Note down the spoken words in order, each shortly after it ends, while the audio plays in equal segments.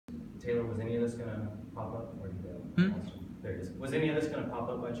Taylor, was any of this gonna pop up? Or there it is. Was any of this gonna pop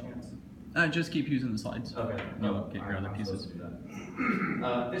up by chance? Just keep using the slides. Okay. No, get your other pieces.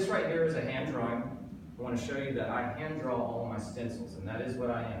 This right here is a hand drawing. I want to show you that I hand draw all of my stencils, and that is what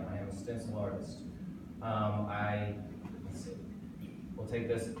I am. I am a stencil artist. Let's see. We'll take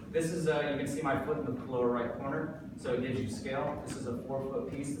this. This is, you can see my foot in the lower right corner, so it gives you scale. This is a 4-foot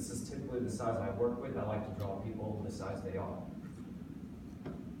piece. This is typically the size I work with. I like to draw people the size they are.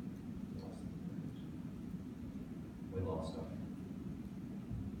 We lost them.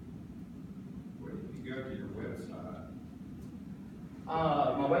 Where did you go to your website?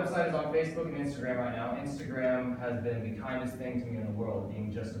 My website is on Facebook and Instagram right now. Instagram has been the kindest thing to me in the world,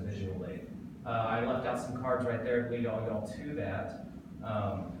 being just a visual aid. I left out some cards right there to lead all y'all to that.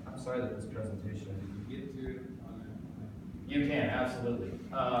 I'm sorry that this presentation. Did you get to it on that? You can, absolutely.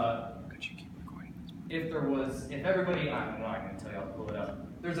 Could you keep recording this? If everybody, I'm not going to tell y'all to pull it up.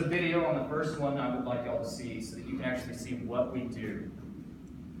 There's a video on the first one I would like y'all to see so that you can actually see what we do.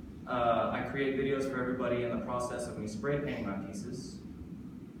 I create videos for everybody in the process of me spray painting my pieces.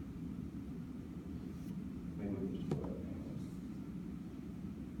 Maybe we can just put it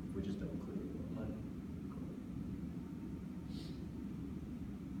if we just double click it.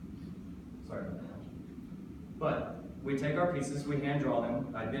 Sorry about that. But we take our pieces, we hand draw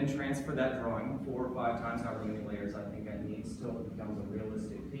them. I then transfer that drawing 4 or 5 times, however many layers I think I need, still it becomes a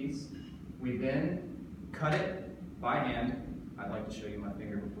realistic piece. We then cut it by hand. I'd like to show you my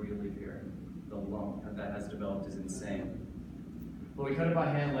finger before you leave here. The lump that has developed is insane. But we cut it by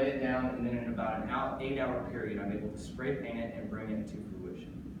hand, lay it down, and then in about an 8-hour period, I'm able to spray paint it and bring it to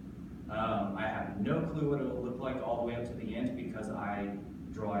fruition. I have no clue what it'll look like all the way up to the end because I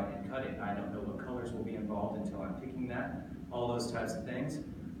draw it and cut it. I don't know what colors will be involved until I'm picking that, all those types of things.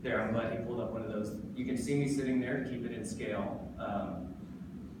 There, I'm glad he pulled up one of those. You can see me sitting there to keep it in scale.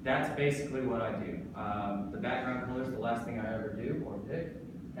 That's basically what I do. The background color is the last thing I ever do or pick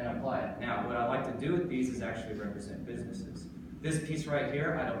and apply it. Now, what I like to do with these is actually represent businesses. This piece right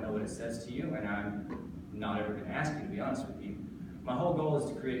here, I don't know what it says to you, and I'm not ever going to ask you, to be honest with you. My whole goal is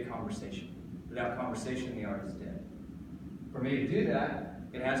to create conversation. Without conversation, the art is dead. For me to do that,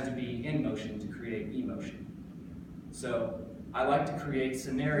 it has to be in motion to create emotion. So I like to create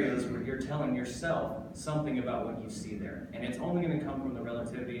scenarios where you're telling yourself something about what you see there. And it's only going to come from the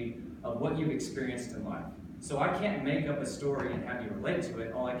relativity of what you've experienced in life. So I can't make up a story and have you relate to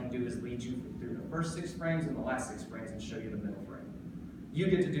it. All I can do is lead you through the first 6 frames and the last 6 frames and show you the middle frame. You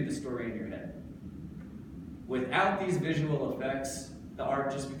get to do the story in your head. Without these visual effects, the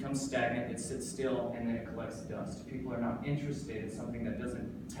art just becomes stagnant, it sits still, and then it collects dust. People are not interested in something that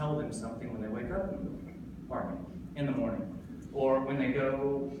doesn't tell them something when they wake up in the morning. Or when they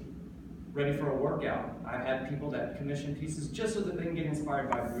go ready for a workout. I've had people that commission pieces just so that they can get inspired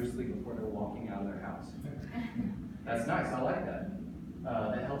by Bruce Lee before they're walking out of their house. That's nice, I like that.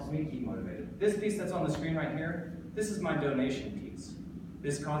 That helps me keep motivated. This piece that's on the screen right here, this is my donation piece.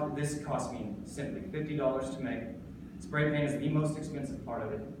 This cost me simply $50 to make. Spray paint is the most expensive part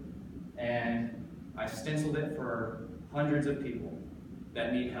of it. And I stenciled it for hundreds of people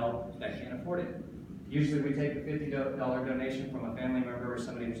that need help, that can't afford it. Usually we take a $50 donation from a family member or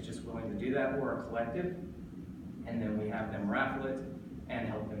somebody who's just willing to do that, or a collective, and then we have them raffle it and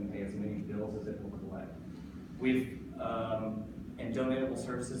help them pay as many bills as it will collect. We've, in donatable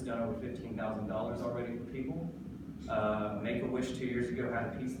services, done over $15,000 already for people. Make-A-Wish 2 years ago had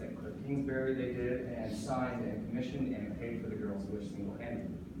a piece that Cliff Kingsbury they did and signed and commissioned, and it paid for the Girls' Wish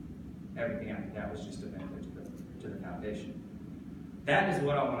single-handedly. Everything after that was just a benefit to the foundation. That is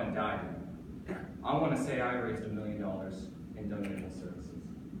what I want to dive in. I want to say I raised $1 million in donatable services.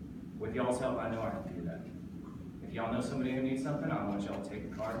 With y'all's help, I know I can do that. If y'all know somebody who needs something, I want y'all to take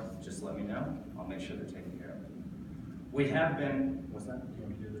the card. Just let me know. I'll make sure they're taken care of. We have been, what's that? You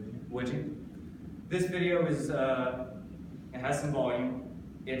want to do the video? Would you? This video is, it has some volume.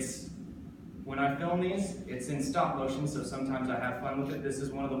 It's, when I film these, it's in stop motion, so sometimes I have fun with it. This is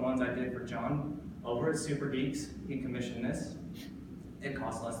one of the ones I did for John over at Super Geeks. He commissioned this. It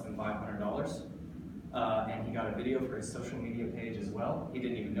cost less than $500. And he got a video for his social media page as well. He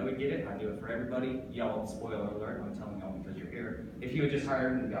didn't even know he'd get it. I do it for everybody. Y'all, spoiler alert, I'm telling y'all because you're here. If you had just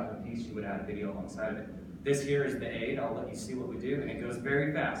hired and got the piece, you would add a video alongside of it. This here is the aid. I'll let you see what we do, and it goes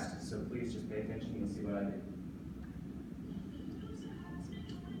very fast. So please just pay attention. You'll see what I do.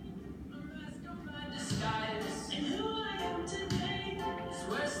 And who I am today is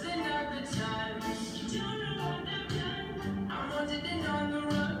worse than other times. You don't know what I've done. I'm wanted and on the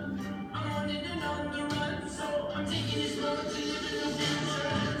run. I'm wanted and on the run. So I'm taking this moment to live in the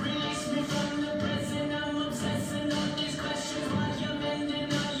future. Release me from the present. I'm obsessing on these questions. Why you're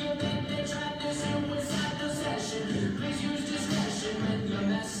bending, are you bending?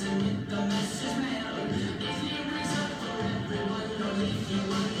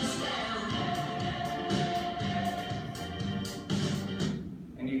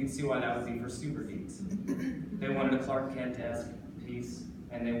 see why that would be for super geeks. They wanted a Clark Kent-esque piece,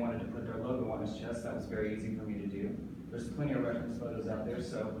 and they wanted to put their logo on his chest. That was very easy for me to do. There's plenty of reference photos out there,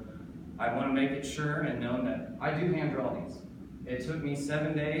 so I want to make it sure and known that I do hand draw these. It took me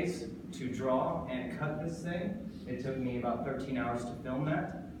 7 days to draw and cut this thing. It took me about 13 hours to film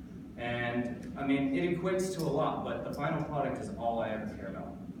that. And I mean, it equates to a lot, but the final product is all I ever care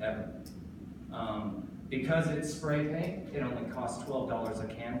about, ever. Because it's spray paint, it only costs $12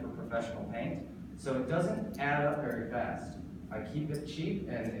 a can for professional paint, so it doesn't add up very fast. I keep it cheap,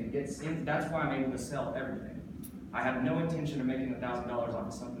 and it gets in. That's why I'm able to sell everything. I have no intention of making $1,000 off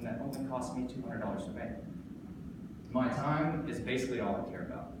of something that only cost me $200 to make. My time is basically all I care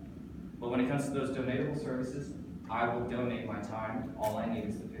about. But when it comes to those donatable services, I will donate my time. All I need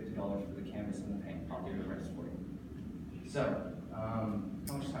is the $50 for the canvas and the paint. I'll do the rest for you. So, how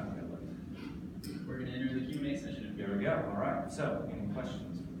much time do we have left? We're going to enter the Q&A session. There we go. All right. So, any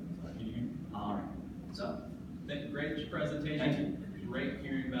questions? All right. So, great presentation. Thank you. Great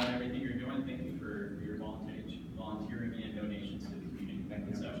hearing about everything you're doing. Thank you for your volunteering and donations to the community. Thank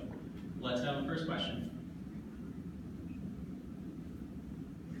you. So, let's have the first question.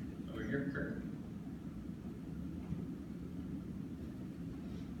 Over here, Kurt.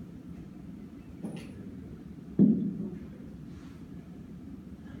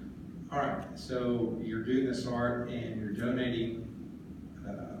 All right, so you're doing this art and you're donating,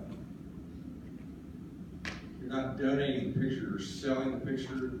 you're not donating the picture, you're selling the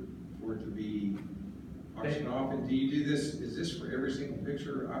picture for it to be auctioned off. And do you do this, is this for every single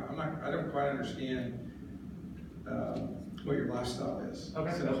picture? I don't quite understand what your lifestyle is.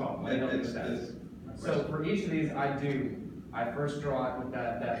 Okay, so no problem. Let me help you with that. So for each of these, I first draw it with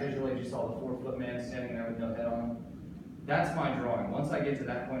that visual aid you saw, the 4-foot man standing there with no head on him. That's my drawing. Once I get to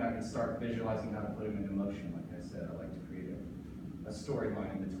that point, I can start visualizing how to put him into motion. Like I said, I like to create a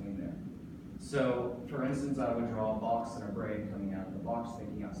storyline in between there. So, for instance, I would draw a box and a brain coming out of the box,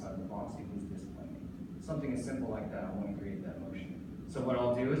 thinking outside the box equals displaying. Something as simple like that, I want to create that motion. So what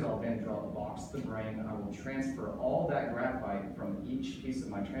I'll do is I'll then draw the box, the brain, I will transfer all that graphite from each piece of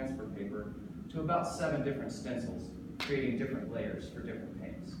my transfer paper to about 7 different stencils, creating different layers for different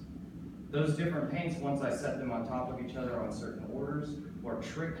paints. Those different paints, once I set them on top of each other on certain orders, or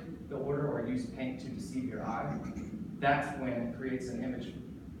trick the order, or use paint to deceive your eye, that's when it creates an image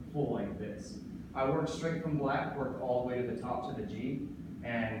full like this. I worked straight from black, worked all the way to the top to the G,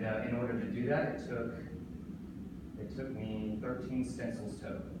 and in order to do that, it took me 13 stencils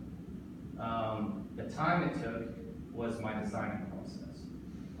total. The time it took was my designing process.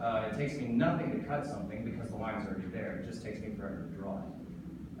 It takes me nothing to cut something because the line's already there. It just takes me forever to draw it.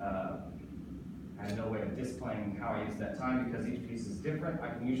 I have no way of displaying how I use that time because each piece is different.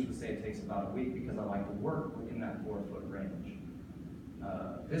 I can usually say it takes about a week because I like to work within that 4-foot range.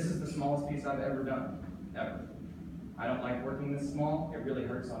 This is the smallest piece I've ever done, ever. I don't like working this small. It really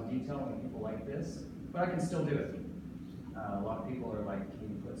hurts on detail when people like this, but I can still do it. A lot of people are like, can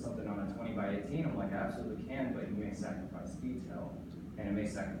you put something on a 20 by 18? I'm like, I absolutely can, but you may sacrifice detail and it may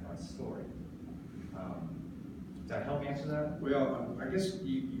sacrifice story. Does that help answer that? Well, I guess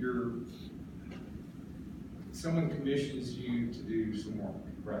someone commissions you to do some work.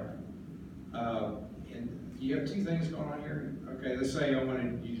 Right. And you have 2 things going on here. Okay, let's say I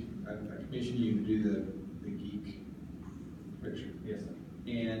commission you to do the geek picture. Yes, sir.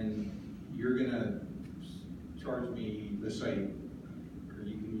 And you're gonna charge me, let's say, or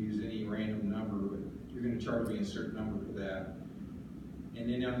you can use any random number, but you're gonna charge me a certain number for that. And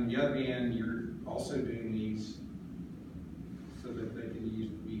then on the other hand, you're also doing these so that they can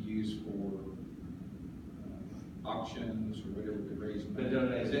be used for auctions or whatever to raise money.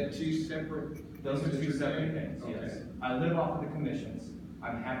 Is that 2 separate? Those are 2 separate things, Okay. yes. I live off of the commissions.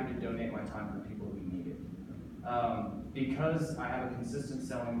 I'm happy to donate my time for people who need it. Because I have a consistent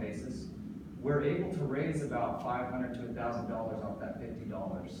selling basis, we're able to raise about $500 to $1,000 off that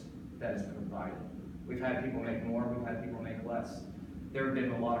 $50 that is provided. We've had people make more, we've had people make less. There have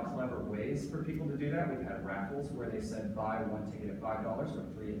been a lot of clever ways for people to do that. We've had raffles where they said buy 1 ticket at $5 or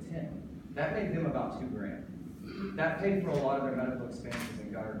 3 at 10. That made them about $2 grand. That paid for a lot of their medical expenses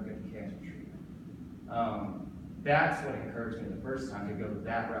and got her good cancer treatment. That's what encouraged me the first time to go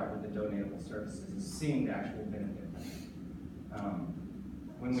that route with the donatable services, is seeing the actual benefit.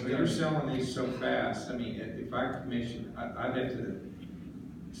 So you're selling these so fast. I mean, if I commission, I'd have to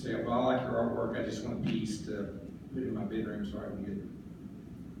say, well, I like your artwork. I just want a piece to put in my bedroom so I can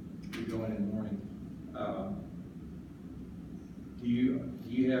get going in the morning.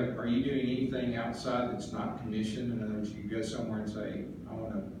 Are you doing anything outside that's not commissioned? In other words, you go somewhere and say, I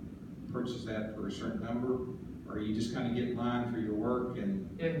want to purchase that for a certain number, or you just kind of get in line for your work and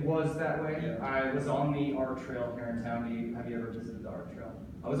It was that way. Yeah. I was on the art trail here in town. Have you ever visited the art trail?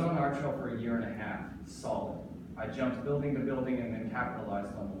 I was on the art trail for a year and a half, solid. I jumped building to building and then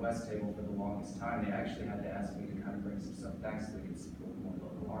capitalized on the West table for the longest time. They actually had to ask me to kind of bring some stuff back so they could support more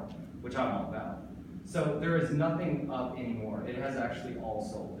local art, which I'm all about. So there is nothing up anymore. It has actually all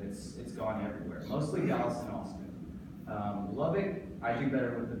sold. It's gone everywhere. Mostly Dallas and Austin. Lubbock, I do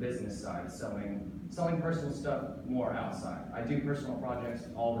better with the business side, selling personal stuff more outside. I do personal projects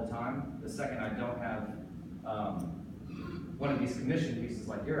all the time. The second I don't have one of these commission pieces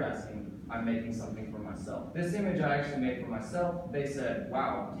like you're asking, I'm making something for myself. This image I actually made for myself. They said,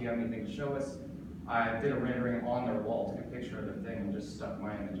 wow, do you have anything to show us? I did a rendering on their wall, took a picture of their thing and just stuck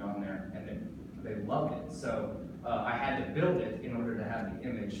my image on there, and they loved it. So I had to build it in order to have the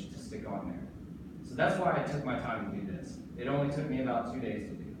image to stick on there. So that's why I took my time to do this. It only took me about 2 days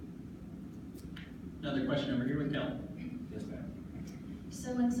to do. Another question over here with Kelly. Yes, ma'am.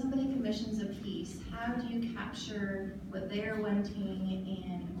 So when somebody commissions a piece, how do you capture what they're wanting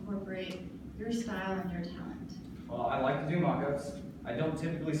and incorporate your style and your talent? Well, I like to do mock-ups. I don't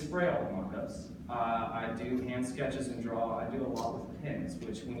typically spray all the mock-ups. I do hand sketches and draw. I do a lot with pens,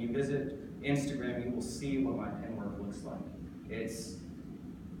 which when you visit Instagram, you will see what my pen work looks like. It's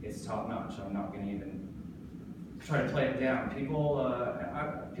top notch. I'm not going to even try to play it down. People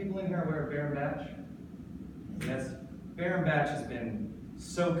in here wear a Baron badge. Yes, Baron Batch has been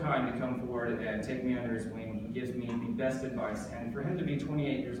so kind to come forward and take me under his wing. He gives me the best advice, and for him to be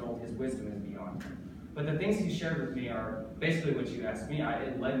 28 years old, his wisdom is beyond. But the things he shared with me are basically what you asked me.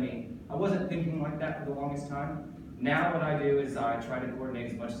 It led me. I wasn't thinking like that for the longest time. Now what I do is I try to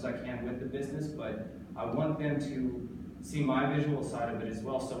coordinate as much as I can with the business, but I want them to see my visual side of it as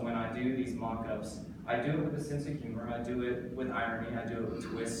well. So when I do these mock-ups, I do it with a sense of humor, I do it with irony, I do it with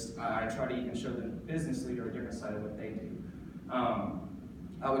twists. I try to even show the business leader a different side of what they do.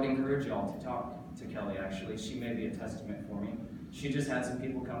 I would encourage y'all to talk to Kelly, actually. She may be a testament for me. She just had some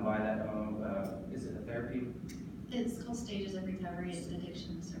people come by that, is it a therapy? It's called Stages of Recovery. It's an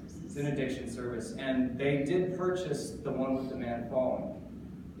addiction services. It's an addiction service, and they did purchase the one with the man falling.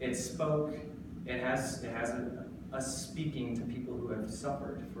 It spoke, it has a speaking to people who have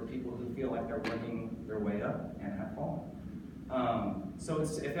suffered, for people who feel like they're working their way up and have fallen. So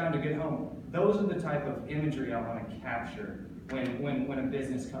it found a good home. Those are the type of imagery I want to capture when a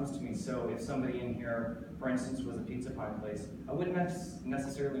business comes to me. So if somebody in here, for instance, was a pizza pie place, I wouldn't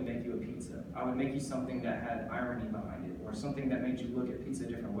necessarily make you a pizza. I would make you something that had irony behind it, or something that made you look at pizza a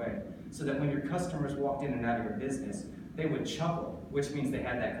different way. So that when your customers walked in and out of your business, they would chuckle, which means they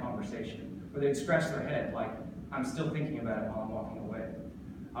had that conversation. Or they'd scratch their head like, I'm still thinking about it while I'm walking away.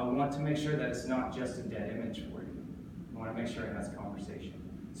 I want to make sure that it's not just a dead image for you. I want to make sure it has conversation.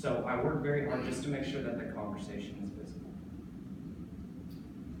 So I work very hard just to make sure that the conversation is visible.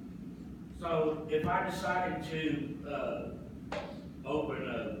 So if I decided to open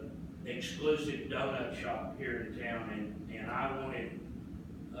an exclusive donut shop here in town and I wanted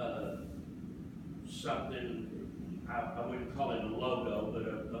something, I wouldn't call it a logo,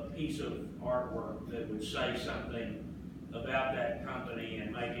 but a piece of artwork that would say something about that company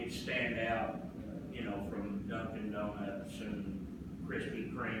and make it stand out, you know, from Dunkin' Donuts and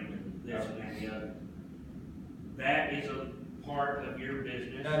Krispy Kreme and this and the other. That is a part of your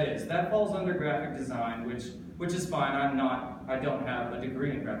business? That is. That falls under graphic design, which is fine. I don't have a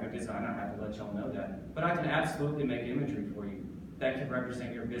degree in graphic design. I have to let y'all know that. But I can absolutely make imagery for you that can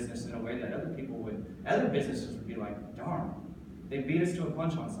represent your business in a way that other businesses would be like, darn, they beat us to a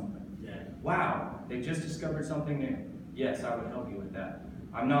punch on something. Yeah. Wow, they just discovered something new. Yes, I would help you with that.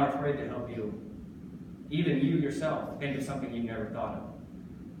 I'm not afraid to help you, even you yourself, think of something you've never thought of.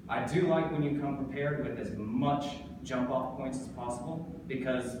 I do like when you come prepared with as much jump off points as possible,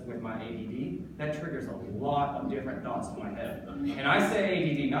 because with my ADD, that triggers a lot of different thoughts in my head. And I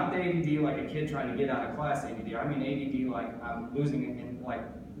say ADD, not the ADD like a kid trying to get out of class ADD. I mean ADD like I'm losing it and like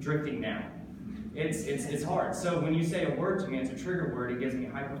drifting now. It's hard. So when you say a word to me, it's a trigger word. It gives me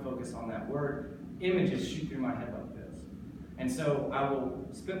hyper focus on that word. Images shoot through my head like this. And so I will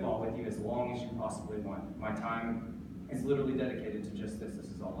spitball with you as long as you possibly want. My time is literally dedicated to just this. This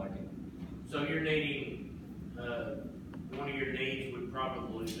is all I do. So you're needing, one of your needs would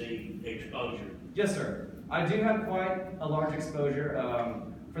probably be exposure. Yes, sir. I do have quite a large exposure.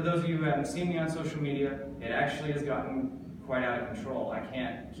 For those of you who haven't seen me on social media, it actually has gotten quite out of control. I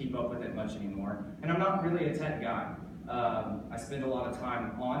can't keep up with it much anymore. And I'm not really a tech guy. I spend a lot of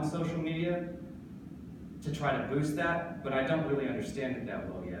time on social media to try to boost that, but I don't really understand it that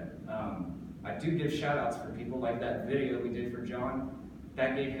well yet. I do give shout outs for people, like that video that we did for John.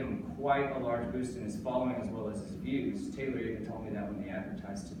 That gave him quite a large boost in his following as well as his views. Taylor even told me that when they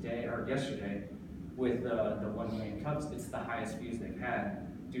advertised heard yesterday with the 1 million cups, it's the highest views they've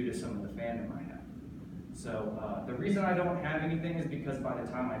had due to some of the fandom I have. So the reason I don't have anything is because by the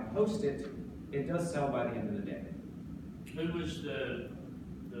time I post it, it does sell by the end of the day. Who was the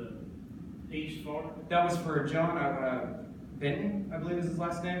piece for? That was for John Benton, I believe is his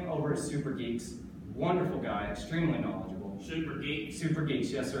last name, over at Super Geeks. Wonderful guy, extremely knowledgeable. Super Geek? Super Geeks,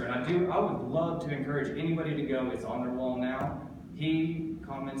 yes sir. And I would love to encourage anybody to go. It's on their wall now. He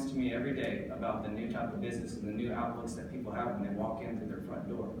comments to me every day about the new type of business and the new outlooks that people have when they walk in through their front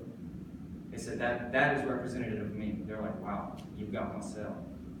door. They said that is representative of me. They're like, wow, you've got my cell.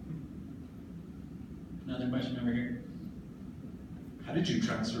 Another question over here. How did you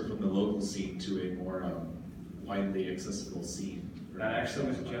transfer from the local scene to a more widely accessible scene? That actually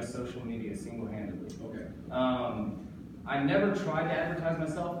was just social media single-handedly. Okay. I never tried to advertise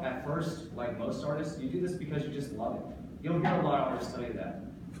myself at first, like most artists. You do this because you just love it. You'll hear a lot of artists tell you that.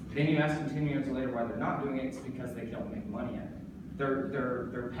 Then you ask them 10 years later why they're not doing it, it's because they don't make money at it.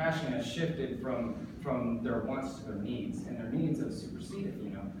 Their passion has shifted from their wants to their needs, and their needs have superseded,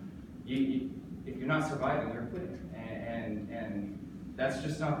 you know. If you're not surviving, you're quitting. And that's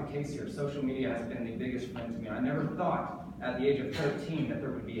just not the case here. Social media has been the biggest friend to me. I never thought at the age of 13 that there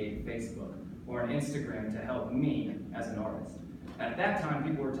would be a Facebook or an Instagram to help me as an artist. At that time,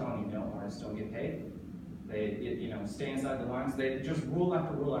 people were telling me, no, artists don't get paid. They, you know, stay inside the lines. They just rule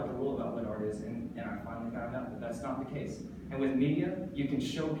after rule after rule about what art is, and I finally found out that that's not the case. And with media, you can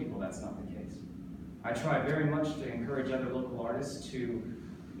show people that's not the case. I try very much to encourage other local artists to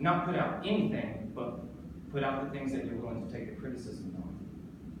not put out anything, but put out the things that you're willing to take the criticism on.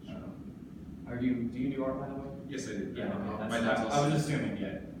 Do you do art, by the way? Yes, I did. Yeah, okay, My dad's I also. was assuming,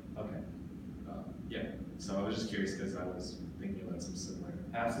 yeah. Okay. Yeah. So I was just curious because I was thinking about some similar.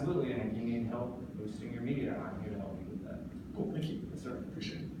 Absolutely, and if you need help boosting your media, I'm here to help you with that. Cool. Thank you. Yes, sir.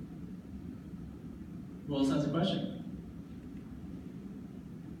 Appreciate it. Who else has a question?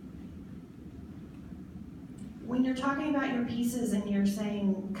 When you're talking about your pieces and you're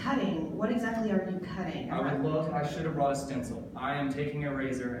saying cutting, what exactly are you cutting? I should have brought a stencil. I am taking a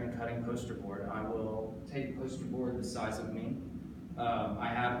razor and cutting poster board. I will take poster board the size of me. I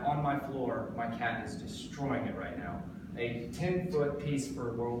have on my floor, my cat is destroying it right now, a 10-foot piece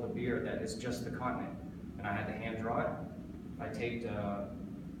for World of Beer that is just the continent. And I had to hand draw it. I taped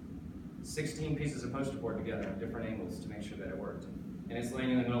 16 pieces of poster board together at different angles to make sure that it worked. And it's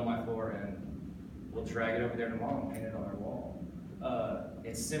laying in the middle of my floor, and we'll drag it over there tomorrow and paint it on our wall.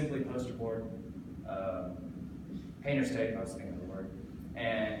 It's simply poster board, painter's tape, I was thinking of the word,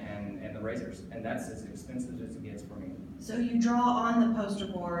 and the razors. And that's as expensive as it gets for me. So you draw on the poster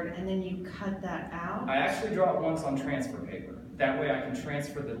board and then you cut that out? I actually draw it once on transfer paper. That way I can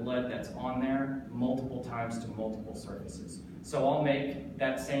transfer the lead that's on there multiple times to multiple surfaces. So I'll make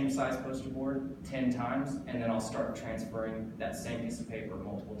that same size poster board 10 times, and then I'll start transferring that same piece of paper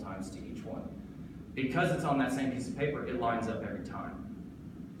multiple times to each one. Because it's on that same piece of paper, it lines up every time.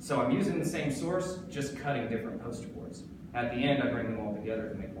 So I'm using the same source, just cutting different poster boards. At the end, I bring them all together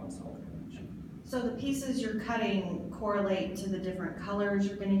to make one solid image. So the pieces you're cutting correlate to the different colors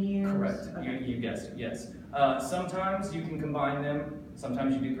you're going to use? Correct. Okay. You guessed it, yes. Sometimes you can combine them.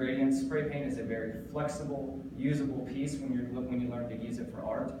 Sometimes you do gradients. Spray paint is a very flexible, usable piece when you learn to use it for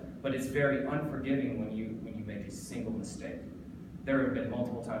art, but it's very unforgiving when you make a single mistake. There have been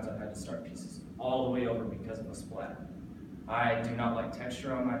multiple times I've had to start pieces all the way over because of a splat. I do not like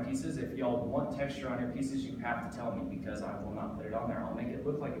texture on my pieces. If y'all want texture on your pieces, you have to tell me, because I will not put it on there. I'll make it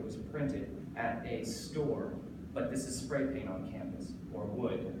look like it was printed at a store, but this is spray paint on canvas or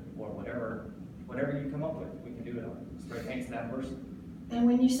wood or whatever you come up with, we can do it on. Spray paint's that person. And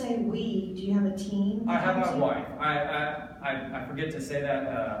when you say we, do you have a team? I have my wife. I forget to say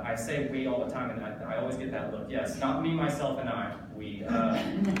that. I say we all the time, and I always get that look. Yes, not me, myself, and I. We.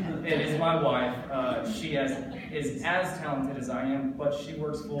 It is my wife. She is as talented as I am, but she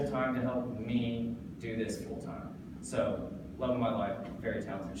works full time to help me do this full time. So, love of my life, very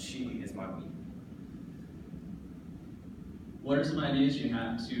talented. She is my we. What are some ideas you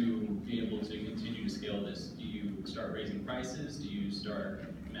have to be able to continue to scale this? Do you start raising prices? Do you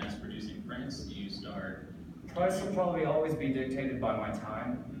start mass producing prints? Do you start... Price will probably always be dictated by my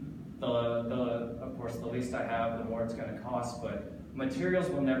time. Of course, the least I have, the more it's going to cost, but materials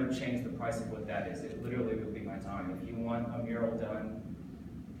will never change the price of what that is. It literally will be my time. If you want a mural done,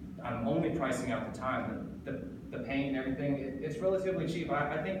 I'm only pricing out the time. The paint and everything, it's relatively cheap.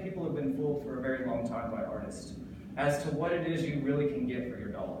 I think people have been fooled for a very long time by artists as to what it is you really can get for your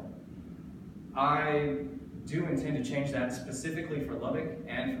dollar. I do intend to change that specifically for Lubbock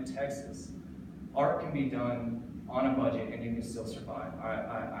and for Texas. Art can be done on a budget and you can still survive.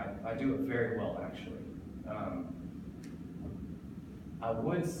 I do it very well, actually. I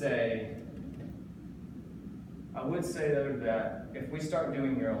would say though that if we start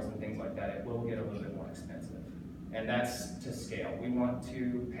doing murals and things like that, it will get a little bit more expensive. And that's to scale. We want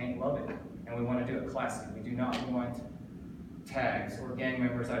to paint love it, and we want to do it classy. We do not want tags or gang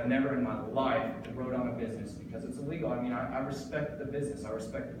members. I've never in my life wrote on a business because it's illegal. I mean, I respect the business. I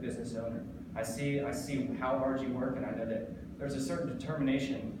respect the business owner. I see how hard you work, and I know that there's a certain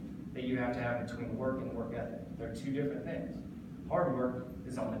determination that you have to have between work and work ethic. They're two different things. Hard work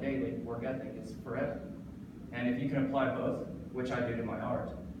is on the daily, work ethic is forever. And if you can apply both, which I do to my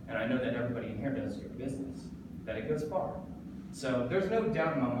art, and I know that everybody in here does to your business, that it goes far. So there's no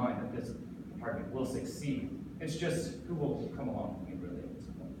doubt in my mind that this department will succeed. It's just who will come along with me really at this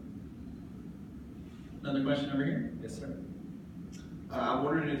point. Another question over here? Yes, sir. I'm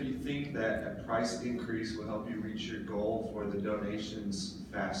wondering if you think that a price increase will help you reach your goal for the donations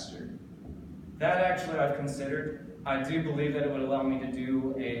faster. That actually I've considered. I do believe that it would allow me to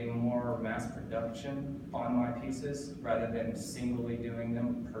do a more mass production on my pieces rather than singly doing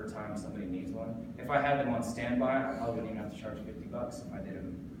them per time somebody needs one. If I had them on standby, I probably wouldn't even have to charge $50 if I did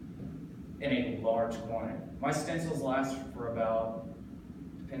them in a large quantity. My stencils last for about,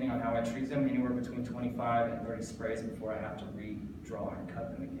 depending on how I treat them, anywhere between 25 and 30 sprays before I have to redraw and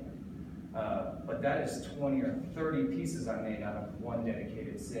cut them again. But that is 20 or 30 pieces I made out of one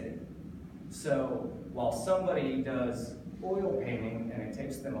dedicated sitting. So while somebody does oil painting and it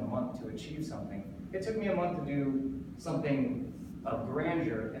takes them a month to achieve something, it took me a month to do something of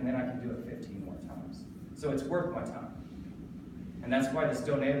grandeur, and then I can do it 15 more times. So it's worth my time. And that's why this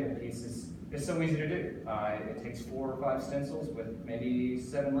donatable piece is so easy to do. It takes 4 or 5 stencils with maybe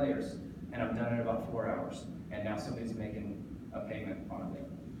 7 layers, and I'm done in about 4 hours. And now somebody's making a payment on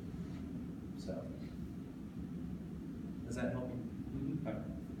it. So, does that help you? Okay.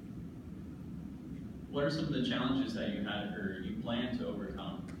 What are some of the challenges that you had or you plan to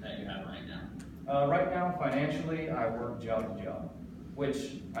overcome that you have right now? Right now, financially, I work job to job,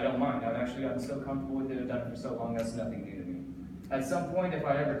 which I don't mind. I've actually gotten so comfortable with it, I've done it for so long, that's nothing new to me. At some point, if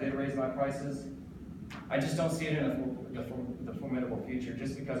I ever did raise my prices, I just don't see it in the formidable future,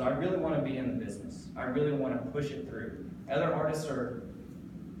 just because I really want to be in the business. I really want to push it through. Other artists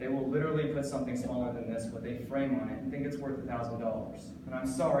they will literally put something smaller than this with a frame on it and think it's worth $1,000. And I'm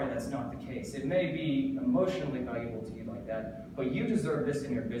sorry, that's not the case. It may be emotionally valuable to you like that, but you deserve this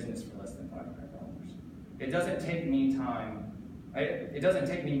in your business for less than $500. It doesn't take me time. It doesn't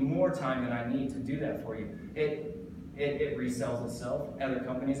take me more time than I need to do that for you. It resells itself. Other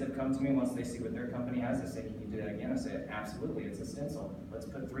companies have come to me once they see what their company has. They say, can you do that again? I say, absolutely, it's a stencil. Let's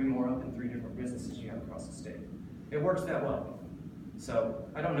put 3 more up in 3 different businesses you have across the state. It works that well. So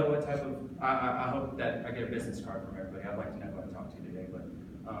I don't know what type of, I hope that I get a business card from everybody. I'd like to know who I talked to today. But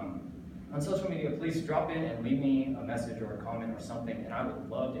on social media, please drop in and leave me a message or a comment or something, and I would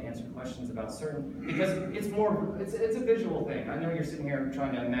love to answer questions about certain, because it's a visual thing. I know you're sitting here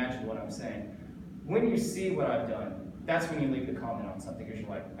trying to imagine what I'm saying. When you see what I've done, that's when you leave the comment on something, because you're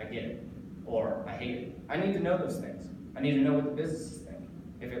like, I get it, or I hate it. I need to know those things. I need to know what the businesses think,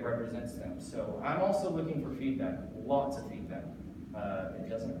 if it represents them. So I'm also looking for feedback, lots of feedback. It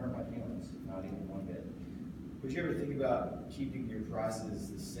doesn't hurt my feelings, not even one bit. Would you ever think about keeping your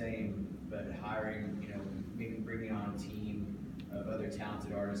prices the same, but hiring, maybe bringing on a team of other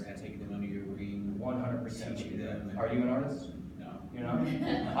talented artists, kind of taking them under your wing? 100% teaching them. Are you an artist? No. You're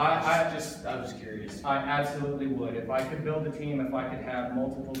not? I was just curious. I absolutely would. If I could build a team, if I could have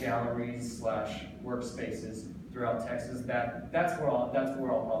multiple galleries / workspaces throughout Texas, that's where I'll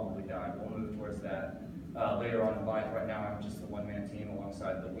probably die. We'll move towards that later on in life. Right now, I'm just a one-man team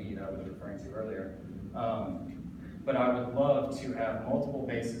alongside the weed I was referring to earlier. But I would love to have multiple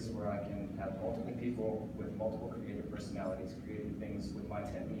bases where I can have multiple people with multiple creative personalities creating things with my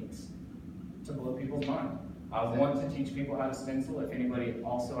techniques to blow people's mind. I want to teach people how to stencil. If anybody,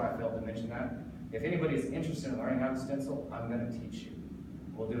 also I failed to mention that, if anybody is interested in learning how to stencil, I'm going to teach you.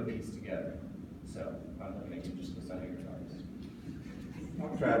 We'll do a piece together. So I'm going to make it just because I know you're artists.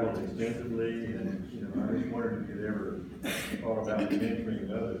 I've traveled extensively, and I just wondered if you'd ever thought about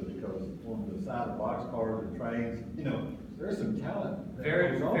mentoring others, because on the side of boxcars and trains, there's some talent.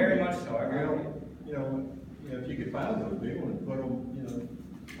 Very much so. I agree. If you could find those people and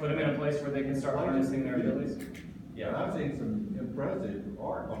put them in a place where they can start harnessing their abilities. Yeah, I've seen some impressive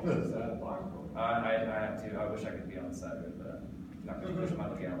art on the side of boxcars. I have to. I wish I could be on the side of it, but I'm not going to push my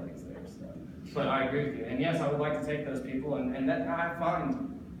legalities there. So. But I agree with you. And yes, I would like to take those people, and that I find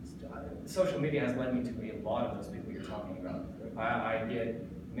social media has led me to a lot of those people you're talking about. I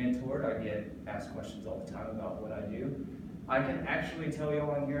get mentored, I get asked questions all the time about what I do. I can actually tell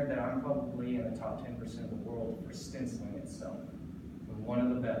y'all in here that I'm probably in the top 10% of the world for stenciling itself. I'm one of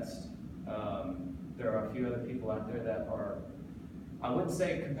the best. There are a few other people out there that are, I wouldn't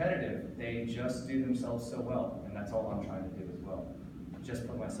say competitive, they just do themselves so well, and that's all I'm trying to do as well. Just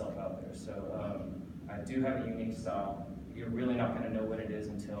put myself out there. So I do have a unique style. You're really not going to know what it is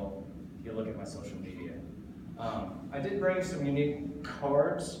until you look at my social media. I did bring some unique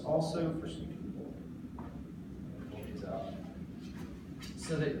cards also for some people. Pull these out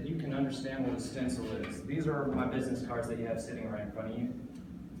so that you can understand what a stencil is. These are my business cards that you have sitting right in front of you,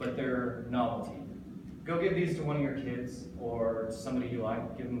 but they're novelty. Go give these to one of your kids or somebody you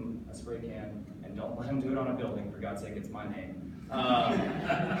like. Give them a spray can, and don't let them do it on a building. For God's sake, it's my name.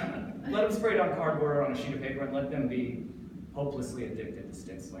 Let them spray it on cardboard or on a sheet of paper, and let them be hopelessly addicted to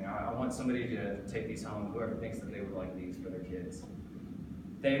stenciling. I want somebody to take these home, whoever thinks that they would like these for their kids.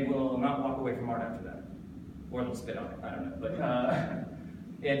 They will not walk away from art after that. Or they'll spit on it, I don't know. But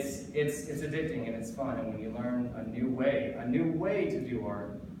it's addicting and it's fun, and when you learn a new way to do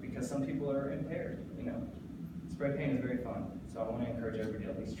art, because some people are impaired, you know. Spray paint is very fun, so I want to encourage everybody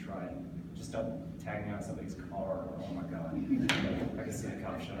to at least try it. Just don't tag me on somebody's car, or oh my God. I can see the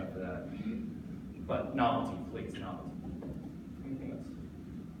cops showing up for that. But novelty, please, novelty. Anything else?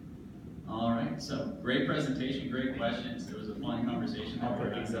 All right, so great presentation, great questions. It was a fun conversation. I'll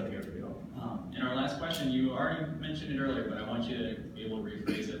put these up here for you all. And our last question, you already mentioned it earlier, but I want you to be able to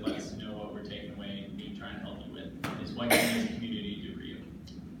rephrase it, let us know what we're taking away and be trying to help you with. Is what can this community do for you?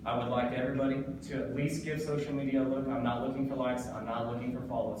 I would like everybody to at least give social media a look. I'm not looking for likes, I'm not looking for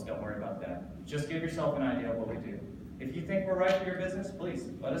follows, don't worry about that. Just give yourself an idea of what we do. If you think we're right for your business, please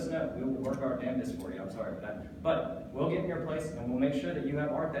let us know. We will work our damnedest for you, I'm sorry for that. But we'll get in your place and we'll make sure that you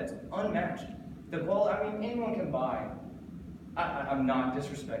have art that's unmatched. The quality, I mean, anyone can buy. I'm not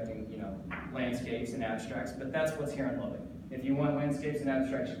disrespecting, you know, landscapes and abstracts, but that's what's here in Lubbock. If you want landscapes and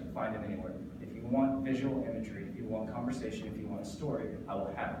abstracts, you can find them anywhere. If you want visual imagery, if you want conversation, if you want a story, I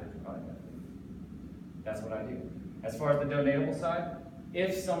will happily provide that. That's what I do. As far as the donatable side,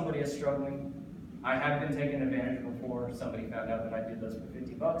 if somebody is struggling, I have been taken advantage of before. Somebody found out that I did those for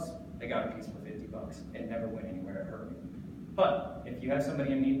 50 bucks. They got a piece for 50 bucks. It never went anywhere, it hurt me. But if you have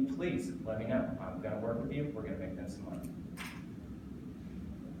somebody in need, please let me know. I'm gonna work with you, we're gonna make them some money.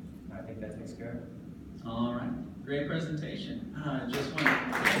 I think that takes care of it. All right, great presentation. Just want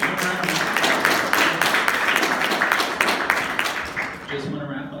to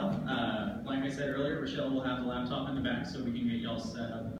wrap up. Like I said earlier, Rochelle will have the laptop in the back so we can get y'all set up